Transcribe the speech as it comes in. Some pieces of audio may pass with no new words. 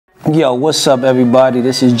Yo, what's up, everybody?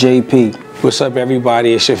 This is JP. What's up,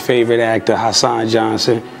 everybody? It's your favorite actor, Hassan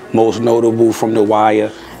Johnson, most notable from The Wire.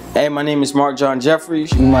 Hey, my name is Mark John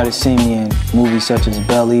Jeffries. You might have seen me in movies such as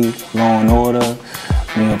Belly, Law and Order,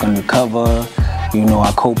 New York Undercover. You know,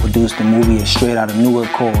 I co-produced a movie straight out of Newark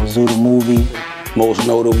called Zoo the Movie. Most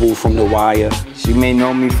notable from The Wire. You may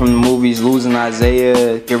know me from the movies Losing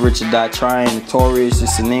Isaiah, Get Rich or Die Trying, Notorious,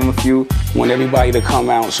 just to name a few. I want everybody to come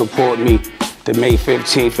out and support me. The May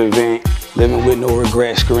 15th event, Living with No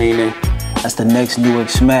Regret screening. That's the next Newark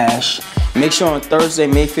smash. Make sure on Thursday,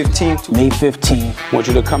 May 15th. May 15th. I want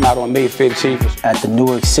you to come out on May 15th. At the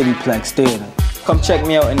Newark Cityplex Theater. Come check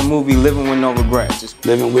me out in the movie Living with No Regrets.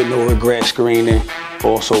 Living with No Regret screening,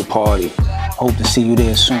 also party. Hope to see you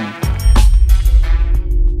there soon.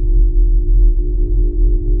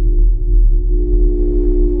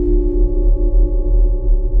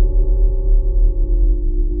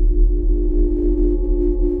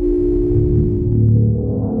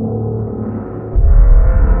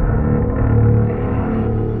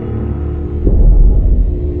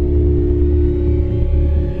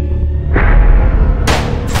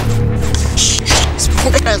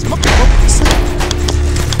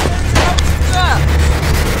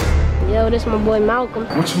 Yo, this my boy Malcolm.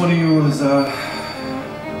 Which one of you is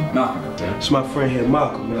Malcolm? It's my friend here,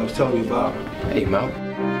 Malcolm, that I was telling you about. Hey, Malcolm.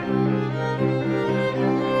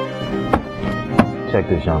 Check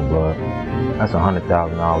this, young blood. That's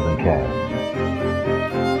 $100,000 in cash.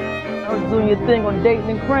 I was doing your thing on Dayton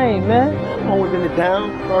and Crane, man. I'm always in the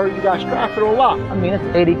town. I heard you got strapped for a lot. I mean, it's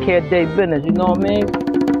 80K a day business, you know what I mean?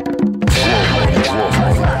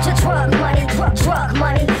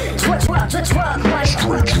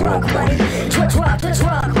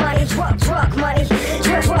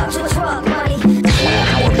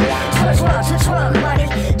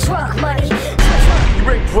 You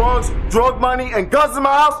bring drugs, drug money, and guns in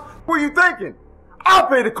my house? What are you thinking? I'll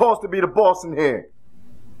pay the cost to be the boss in here.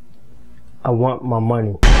 I want my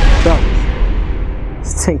money. Fellas,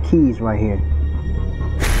 it's 10 keys right here.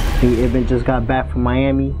 Me Ibn just got back from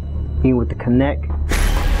Miami. Me with the Connect.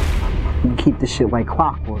 You can keep this shit like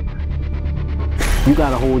clockwork. You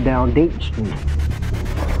gotta hold down Dayton Street.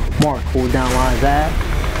 Mark, hold down Line's Ave.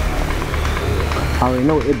 I already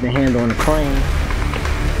know Ibn hand on the Crane.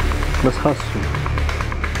 Let's hustle.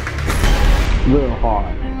 Real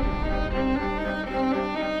hard.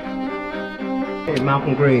 Hey,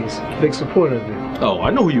 Malcolm Graves, big supporter of you. Oh,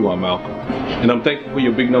 I know who you are, Malcolm. And I'm thankful for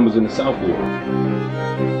your big numbers in the South Ward.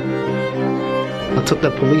 I took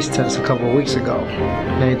that police test a couple of weeks ago.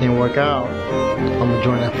 If anything work out, I'm gonna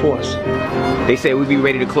join that force. They say we'll be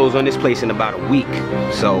ready to close on this place in about a week.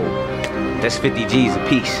 So that's 50 G's a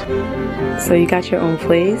piece. So you got your own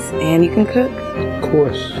place and you can cook? Of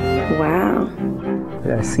course. Wow.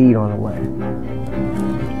 Got a seed on the way.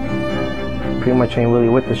 Pretty much ain't really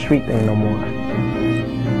with the street thing no more.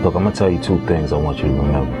 Look, I'm gonna tell you two things I want you to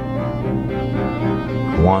remember.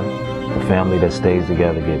 One, the family that stays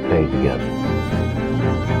together get paid together.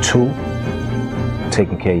 Two,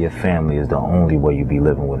 taking care of your family is the only way you be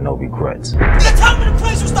living with no regrets. You told me the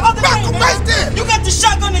place was the other day, man. Right there. You got the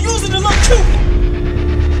shotgun and using it to look cute.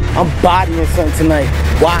 I'm bodying something tonight.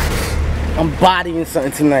 Watch. I'm bodying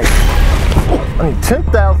something tonight. I need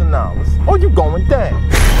 $10,000. Oh, you going down.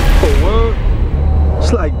 Oh, word?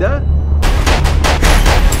 It's like that?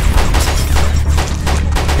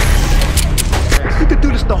 You could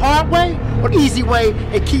do this the hard way or the easy way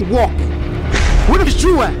and keep walking. Where is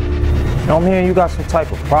Drew at? I'm hearing you got some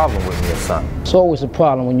type of problem with me or something. It's always a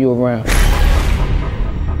problem when you're around.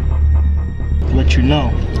 Let you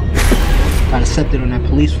know. Got accepted on that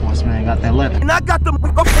police force, man. Got that letter. And I got the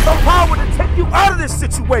power to take you out of this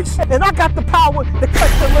situation. And I got the power to cut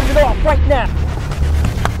the limit off right now.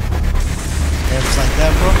 It's like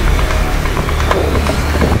that, bro.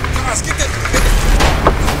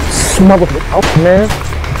 Motherfucker, man.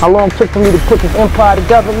 How long it took for me to put this empire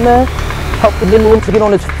together, man? Help the nigga to get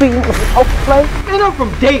on his feet. Play. Man, I'm from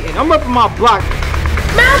Dayton. I'm up in my block.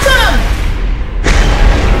 Malcolm!